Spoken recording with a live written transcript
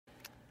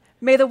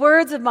May the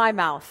words of my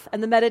mouth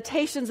and the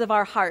meditations of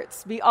our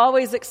hearts be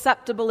always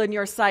acceptable in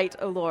your sight,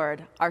 O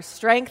Lord, our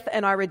strength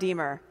and our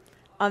Redeemer.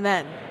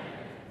 Amen.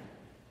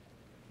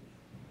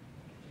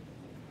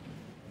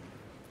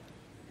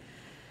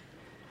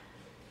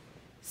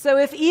 So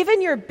if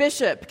even your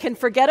bishop can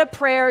forget a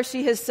prayer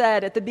she has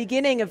said at the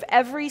beginning of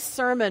every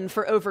sermon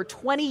for over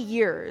 20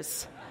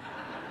 years,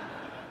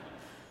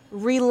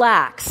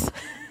 relax.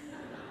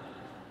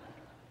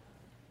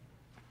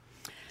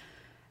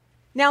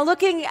 Now,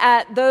 looking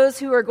at those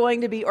who are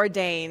going to be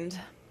ordained,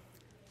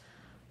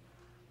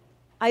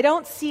 I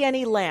don't see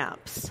any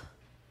lamps,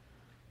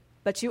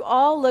 but you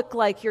all look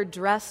like you're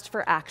dressed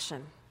for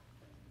action.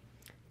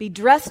 Be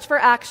dressed for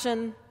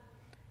action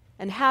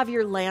and have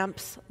your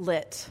lamps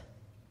lit.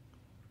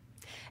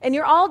 And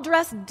you're all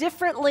dressed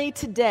differently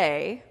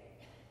today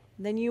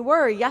than you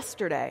were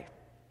yesterday.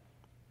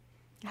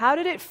 How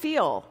did it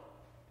feel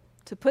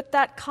to put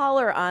that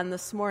collar on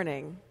this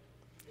morning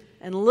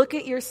and look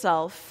at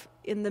yourself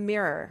in the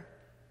mirror?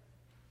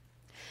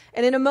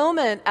 And in a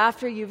moment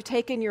after you've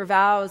taken your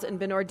vows and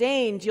been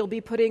ordained, you'll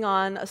be putting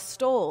on a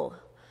stole,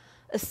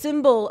 a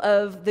symbol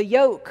of the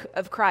yoke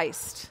of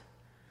Christ.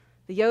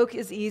 The yoke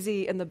is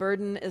easy and the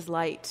burden is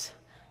light,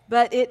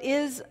 but it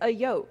is a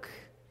yoke.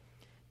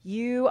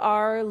 You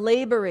are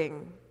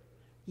laboring.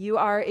 You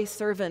are a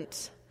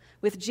servant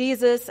with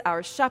Jesus,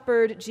 our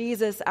shepherd,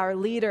 Jesus, our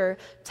leader,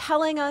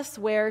 telling us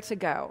where to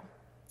go.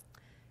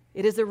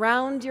 It is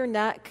around your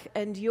neck,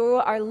 and you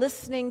are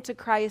listening to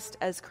Christ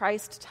as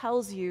Christ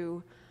tells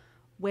you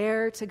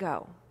where to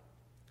go.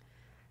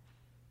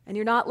 And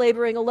you're not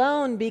laboring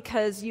alone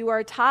because you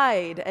are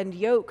tied and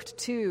yoked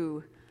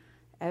to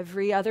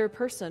every other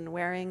person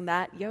wearing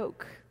that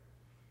yoke.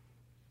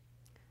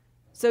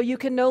 So you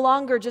can no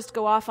longer just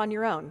go off on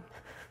your own.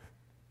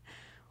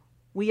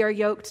 We are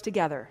yoked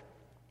together.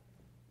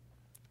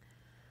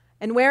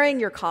 And wearing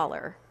your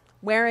collar,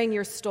 wearing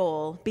your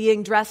stole,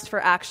 being dressed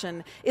for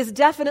action is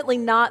definitely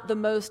not the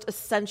most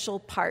essential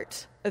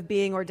part of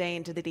being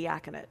ordained to the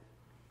diaconate.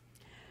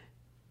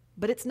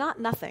 But it's not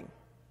nothing.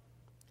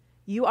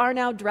 You are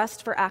now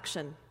dressed for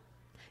action.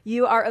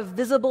 You are a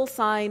visible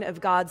sign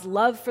of God's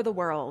love for the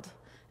world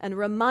and a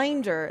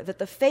reminder that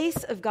the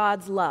face of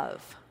God's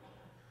love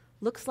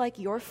looks like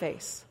your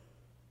face.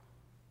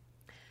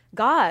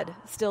 God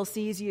still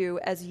sees you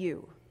as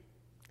you,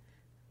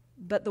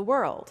 but the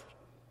world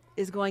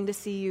is going to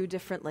see you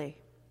differently.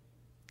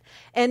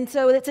 And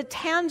so it's a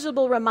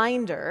tangible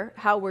reminder,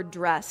 how we're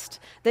dressed,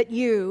 that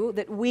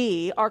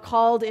we are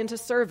called into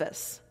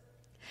service.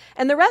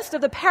 And the rest of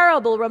the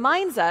parable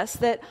reminds us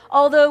that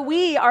although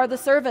we are the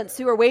servants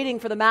who are waiting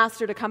for the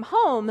master to come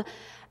home,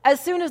 as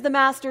soon as the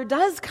master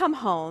does come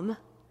home,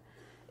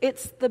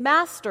 it's the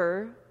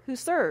master who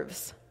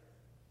serves.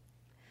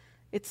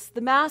 It's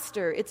the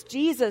master, it's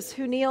Jesus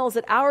who kneels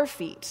at our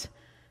feet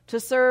to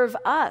serve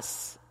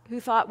us who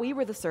thought we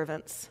were the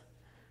servants,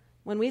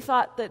 when we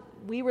thought that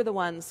we were the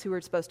ones who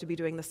were supposed to be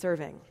doing the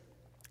serving.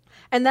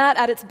 And that,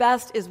 at its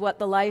best, is what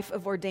the life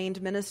of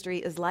ordained ministry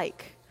is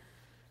like.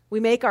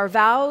 We make our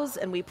vows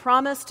and we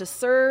promise to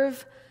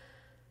serve,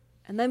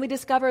 and then we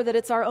discover that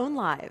it's our own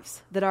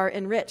lives that are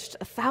enriched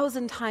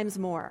 1,000 times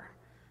more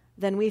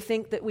than we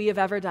think that we have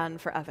ever done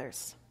for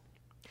others.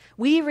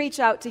 We reach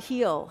out to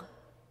heal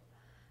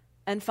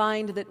and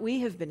find that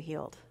we have been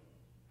healed.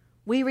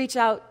 We reach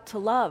out to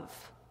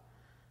love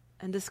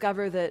and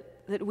discover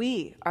that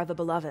we are the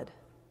beloved.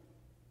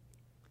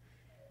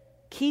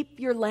 Keep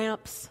your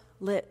lamps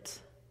lit.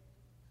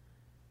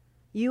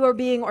 You are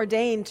being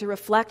ordained to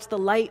reflect the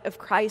light of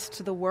Christ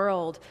to the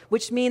world,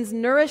 which means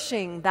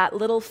nourishing that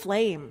little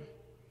flame.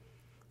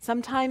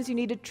 Sometimes you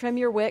need to trim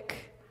your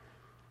wick.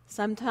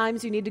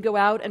 Sometimes you need to go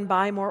out and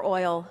buy more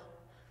oil.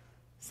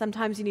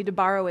 Sometimes you need to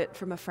borrow it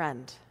from a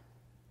friend.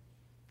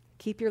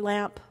 Keep your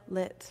lamp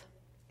lit.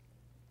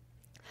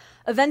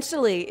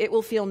 Eventually, it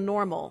will feel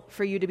normal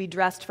for you to be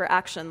dressed for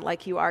action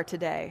like you are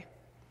today.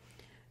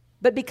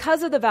 But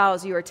because of the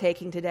vows you are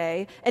taking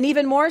today, and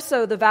even more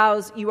so the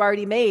vows you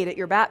already made at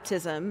your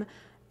baptism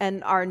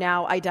and are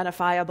now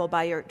identifiable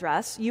by your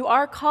dress, you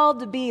are called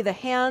to be the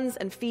hands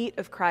and feet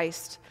of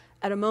Christ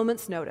at a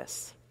moment's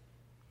notice.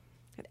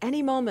 At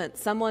any moment,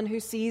 someone who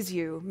sees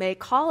you may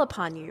call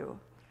upon you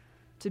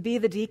to be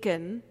the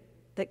deacon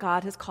that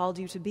God has called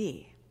you to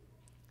be.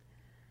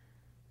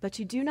 But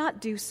you do not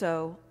do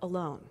so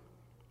alone.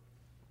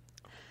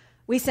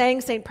 We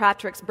sang St.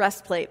 Patrick's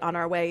breastplate on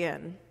our way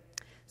in.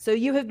 So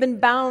you have been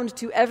bound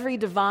to every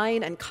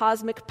divine and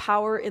cosmic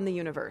power in the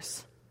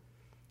universe.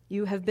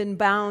 You have been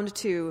bound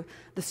to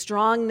the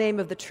strong name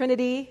of the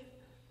Trinity,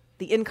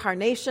 the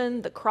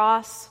incarnation, the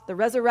cross, the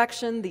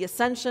resurrection, the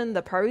ascension,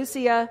 the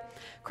parousia.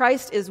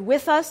 Christ is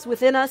with us,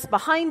 within us,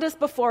 behind us,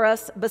 before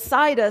us,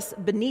 beside us,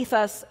 beneath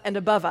us, and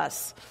above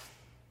us.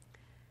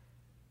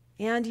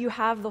 And you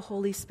have the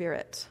Holy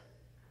Spirit.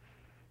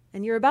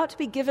 And you're about to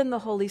be given the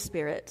Holy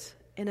Spirit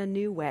in a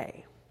new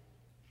way.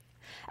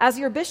 As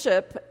your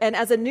bishop and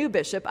as a new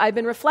bishop, I've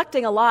been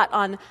reflecting a lot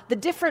on the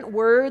different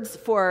words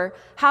for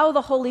how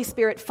the Holy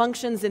Spirit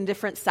functions in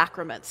different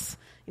sacraments.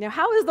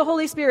 How is the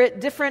Holy Spirit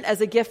different as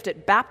a gift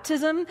at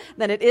baptism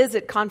than it is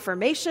at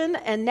confirmation,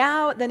 and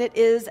now than it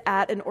is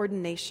at an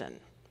ordination?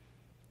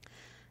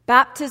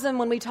 Baptism,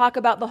 when we talk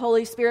about the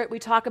Holy Spirit, we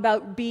talk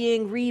about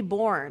being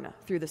reborn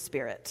through the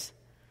Spirit.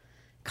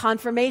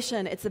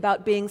 Confirmation, it's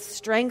about being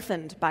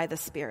strengthened by the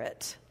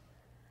Spirit.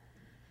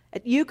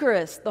 At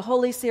Eucharist, the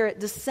Holy Spirit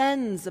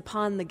descends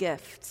upon the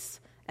gifts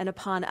and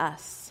upon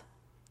us.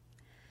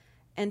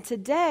 And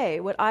today,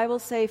 what I will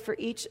say for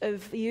each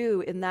of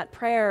you in that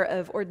prayer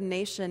of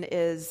ordination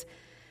is,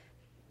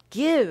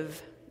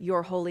 give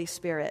your Holy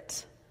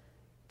Spirit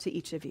to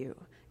each of you.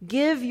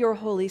 Give your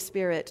Holy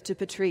Spirit to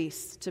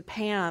Patrice, to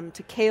Pam,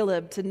 to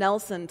Caleb, to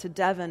Nelson, to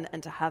Devin,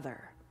 and to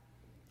Heather.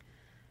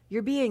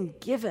 You're being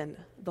given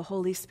the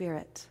Holy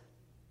Spirit,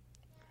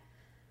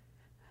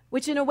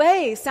 which in a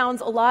way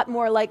sounds a lot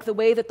more like the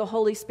way that the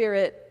Holy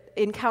Spirit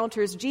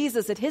encounters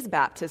Jesus at his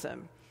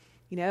baptism.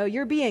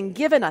 You're being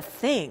given a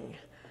thing.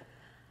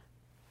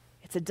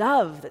 It's a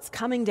dove that's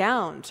coming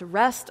down to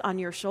rest on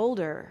your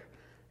shoulder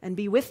and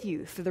be with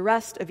you through the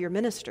rest of your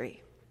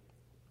ministry.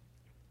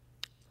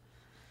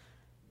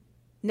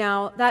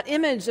 Now, that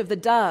image of the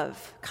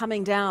dove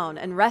coming down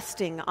and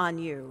resting on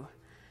you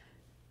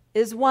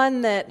is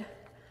one that,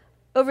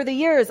 over the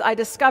years, I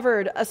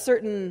discovered a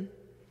certain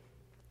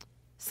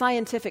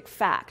scientific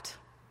fact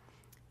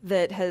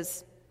that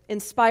has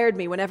inspired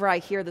me whenever I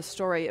hear the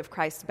story of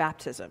Christ's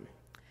baptism.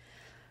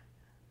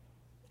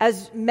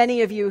 As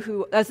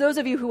those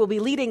of you who will be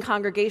leading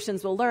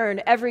congregations will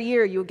learn, every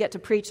year you will get to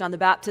preach on the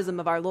baptism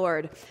of our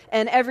Lord.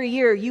 And every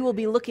year you will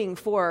be looking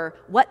for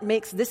what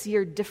makes this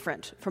year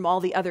different from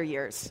all the other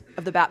years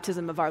of the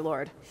baptism of our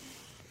Lord.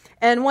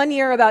 And one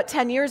year, about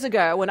 10 years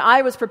ago, when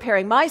I was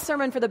preparing my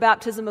sermon for the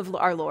baptism of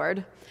our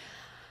Lord,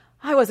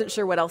 I wasn't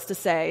sure what else to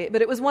say,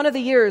 but it was one of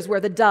the years where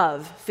the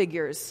dove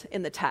figures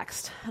in the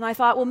text. And I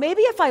thought, well,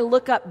 maybe if I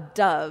look up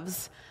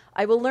doves,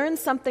 I will learn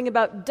something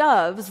about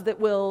doves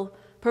that will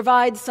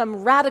provide some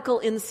radical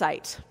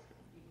insight.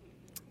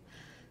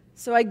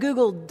 So I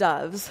Googled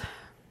doves,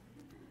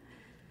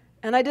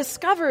 and I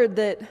discovered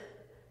that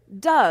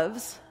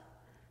doves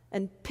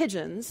and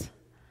pigeons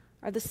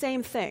are the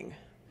same thing.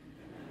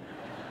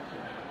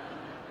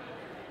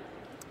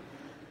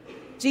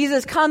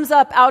 Jesus comes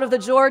up out of the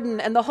Jordan,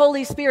 and the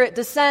Holy Spirit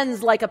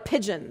descends like a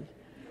pigeon.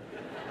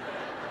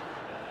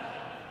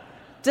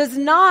 Does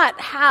not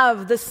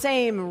have the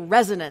same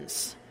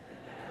resonance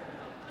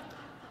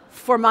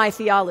for my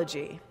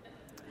theology.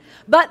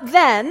 But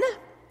then,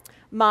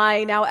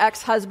 my now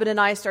ex-husband and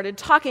I started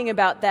talking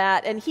about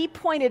that, and he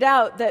pointed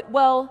out that,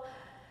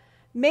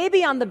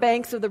 maybe on the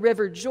banks of the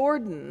River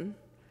Jordan,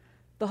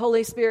 the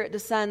Holy Spirit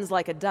descends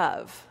like a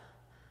dove,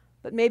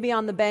 but maybe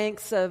on the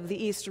banks of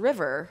the East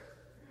River,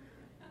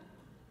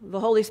 the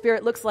Holy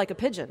Spirit looks like a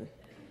pigeon.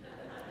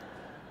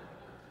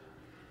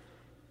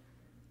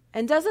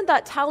 And doesn't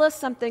that tell us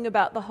something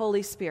about the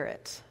Holy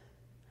Spirit?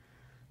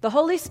 The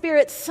Holy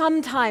Spirit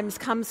sometimes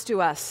comes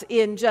to us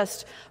in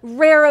just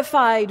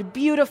rarefied,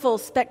 beautiful,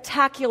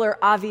 spectacular,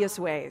 obvious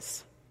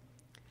ways.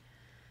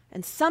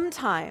 And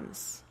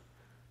sometimes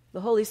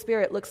the Holy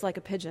Spirit looks like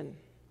a pigeon.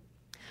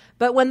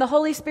 But when the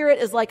Holy Spirit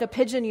is like a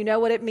pigeon, you know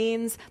what it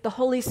means? The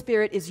Holy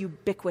Spirit is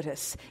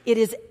ubiquitous. It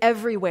is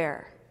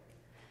everywhere.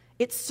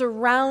 It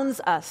surrounds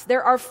us.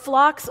 There are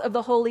flocks of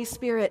the Holy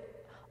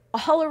Spirit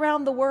all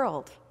around the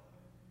world.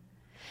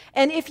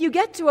 And if you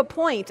get to a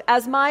point,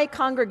 as my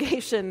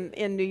congregation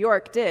in New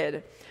York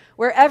did,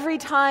 where every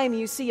time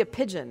you see a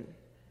pigeon,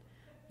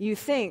 you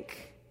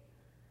think,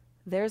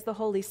 there's the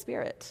Holy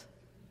Spirit,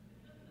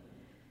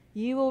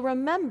 you will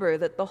remember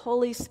that the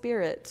Holy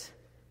Spirit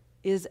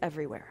is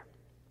everywhere.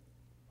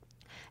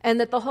 And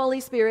that the Holy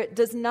Spirit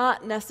does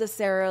not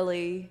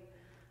necessarily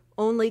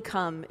only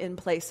come in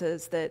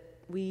places that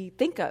we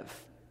think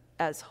of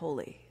as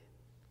holy.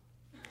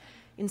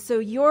 And so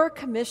your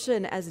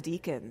commission as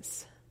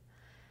deacons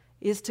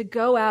is to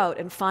go out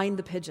and find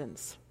the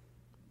pigeons.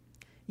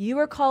 You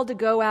are called to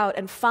go out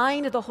and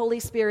find the Holy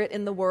Spirit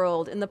in the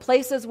world, in the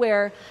places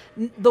where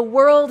the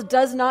world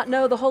does not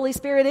know the Holy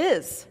Spirit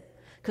is,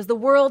 because the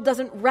world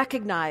doesn't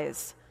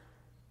recognize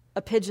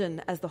a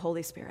pigeon as the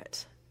Holy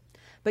Spirit.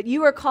 But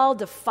you are called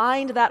to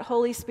find that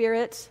Holy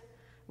Spirit,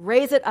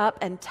 raise it up,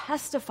 and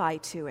testify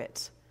to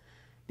it,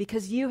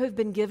 because you have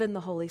been given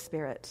the Holy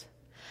Spirit.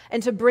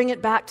 And to bring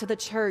it back to the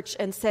church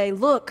and say,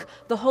 look,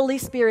 the Holy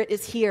Spirit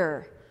is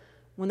here.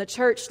 When the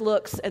church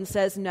looks and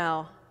says,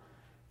 no,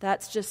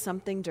 that's just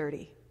something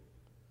dirty.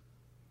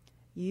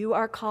 You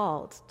are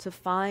called to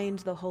find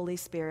the Holy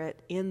Spirit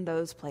in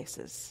those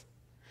places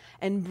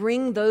and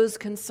bring those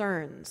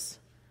concerns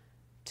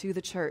to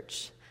the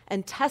church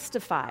and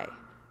testify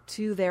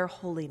to their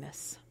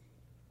holiness.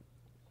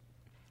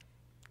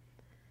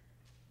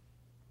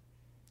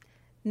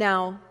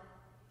 Now,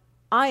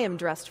 I am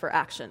dressed for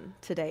action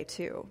today,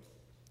 too.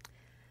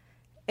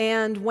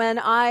 And when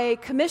I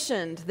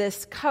commissioned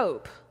this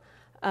cope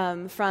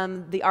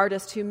from the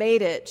artist who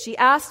made it, she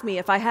asked me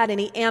if I had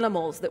any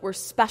animals that were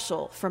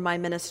special for my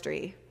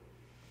ministry.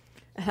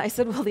 And I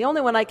said, well, the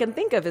only one I can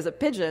think of is a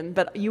pigeon,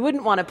 but you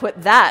wouldn't want to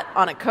put that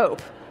on a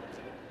cope.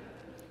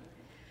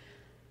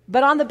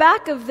 But on the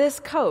back of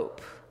this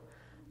cope,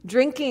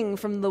 drinking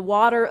from the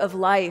water of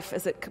life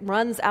as it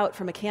runs out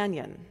from a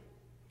canyon,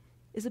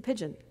 is a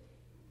pigeon.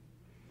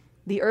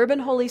 The urban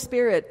Holy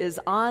Spirit is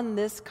on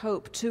this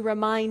cope to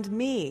remind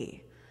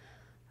me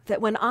that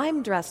when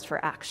I'm dressed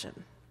for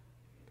action,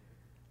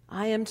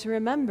 I am to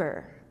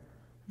remember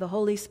the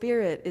Holy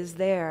Spirit is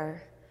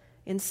there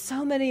in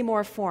so many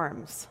more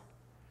forms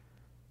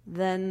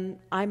than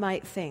I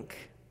might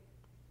think,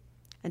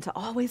 and to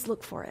always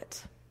look for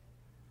it.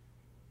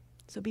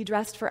 So be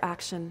dressed for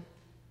action,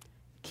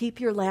 keep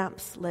your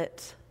lamps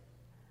lit,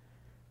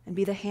 and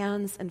be the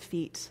hands and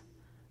feet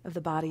of the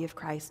body of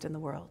Christ in the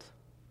world.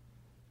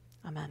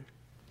 Amen.